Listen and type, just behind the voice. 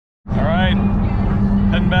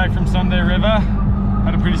back from Sunday Rivaaa.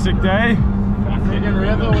 Had a pretty sick day. Friggin'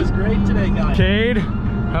 Rivaaa was great today, guys. Cade,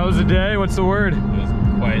 how was the day? What's the word? It was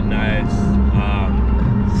quite nice.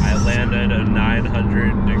 I landed a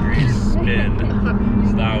 900-degree spin,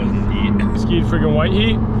 so that was neat. Skied friggin' white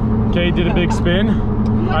heat. Cade did a big spin.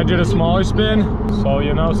 I did a smaller spin. So,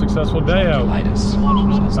 you know, successful day out.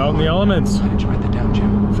 Out in the elements.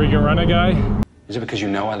 Freaking runner guy. Is it because you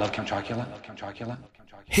know I love Count Chocula?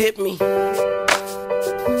 Hit me.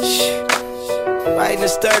 Shit. Right in the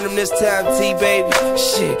sternum this time, T-baby.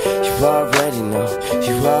 Shit, you already know.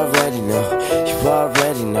 You already know. You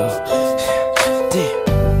already know. Damn.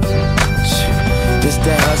 Shit. This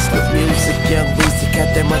that hustler music, young Weezy got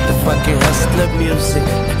that motherfucking hustler music.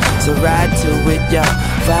 So ride to it, y'all.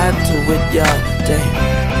 Vibe to it, y'all.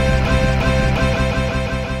 Damn.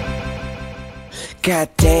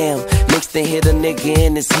 Goddamn, next thing hit a nigga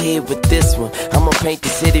in his head with this one. I'ma paint the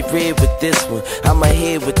city red with this one. I'ma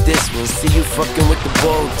head with this one. See you fucking with the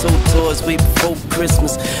ball 2 tours way before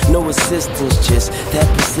Christmas. No assistance, just that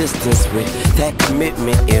persistence with that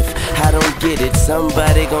commitment. If I don't get it,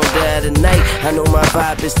 somebody gon' die tonight. I know my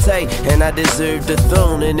vibe is tight and I deserve the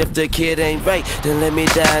throne. And if the kid ain't right, then let me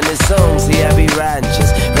die in this song. See, I be riding,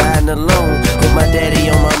 just riding alone with my daddy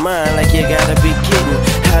on my mind. Like you gotta be kidding.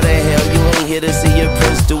 How the hell you ain't here to see your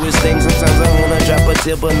prince do his thing? Sometimes I wanna drop a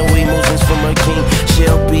tip, but no emotions from a king.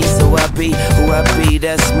 She'll be, so I be who I be,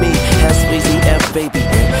 that's me. That's Weezy F, baby.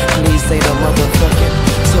 And please say the motherfucking.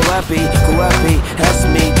 So I be who I be, that's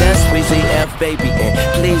me. That's Weezy F, baby. And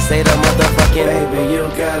please say the motherfucking. Baby, you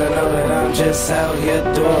gotta know that I'm just out here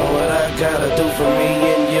doing what I gotta do for me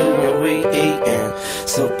and you when we eatin'.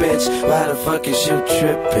 So bitch, why the fuck is you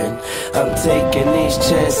trippin'? I'm taking these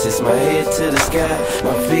chances, my head to the sky,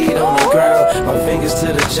 my feet on the ground, my fingers to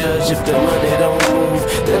the judge. If the money don't move,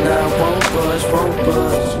 then I won't budge, won't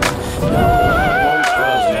budge. No, I won't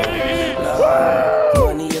budge.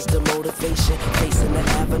 Money is the motivation, facing the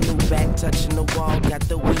avenue, back touching the wall. Got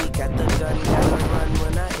the weed, got the gun, gotta run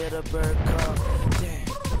when I hit a bird call. Damn,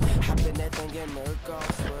 hop in that thing and murk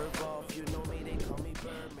off, swerve off. You know me, they call me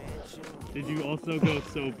Birdman. Did you also go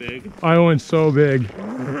so big? I went so big.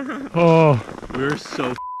 Oh. We were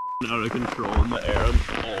so out of control in the air on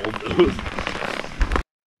all those.